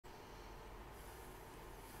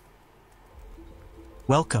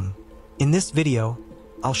Welcome. In this video,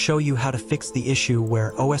 I'll show you how to fix the issue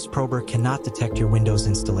where OS Prober cannot detect your Windows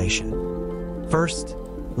installation. First,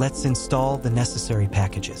 let's install the necessary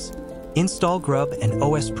packages. Install Grub and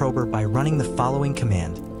OS Prober by running the following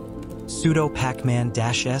command: sudo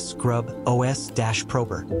pacman-s grub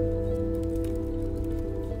os-prober.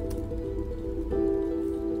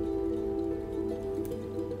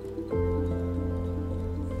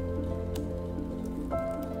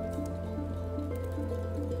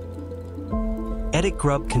 Edit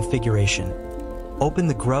Grub configuration. Open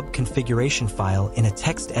the Grub configuration file in a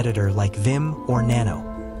text editor like Vim or Nano.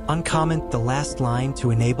 Uncomment the last line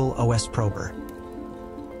to enable OS Prober.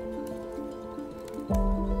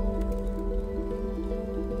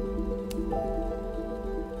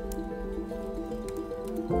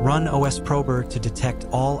 Run OS Prober to detect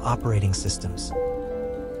all operating systems.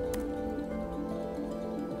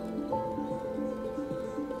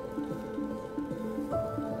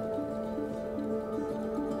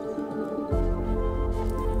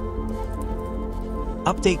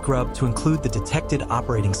 Update Grub to include the detected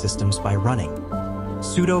operating systems by running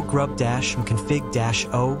sudo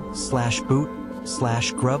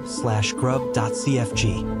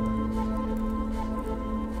grub-config-o/boot/grub/grub.cfg.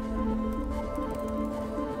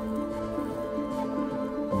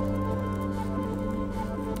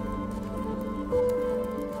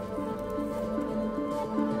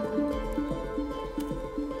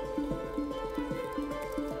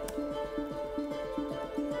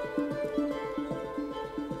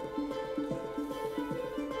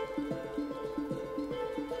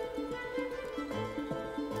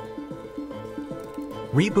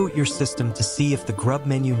 Reboot your system to see if the Grub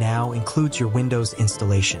menu now includes your Windows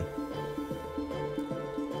installation.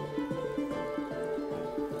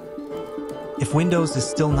 If Windows is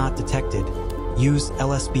still not detected, use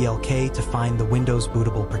lsblk to find the Windows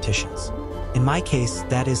bootable partitions. In my case,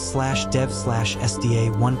 that is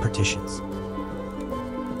 /dev/sda1 partitions.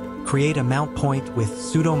 Create a mount point with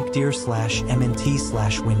sudo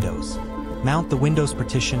mkdir/mnt/windows. Mount the Windows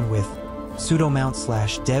partition with sudo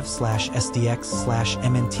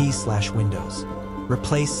mount/dev/sdx/mnt/windows.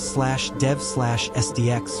 Replace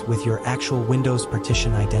 /dev/sdx with your actual Windows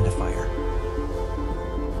partition identifier.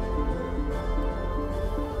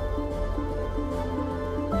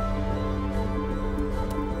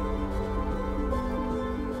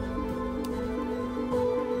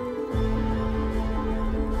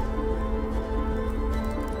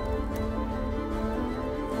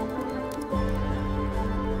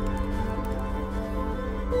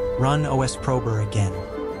 Run OS Prober again.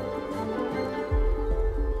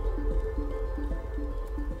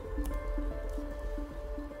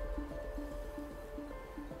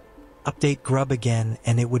 Update Grub again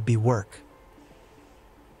and it would be work.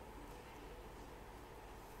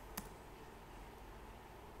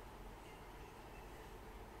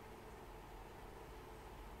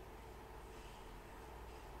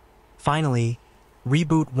 Finally,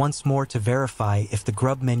 reboot once more to verify if the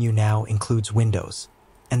Grub menu now includes Windows.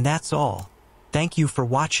 And that's all. Thank you for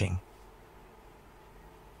watching.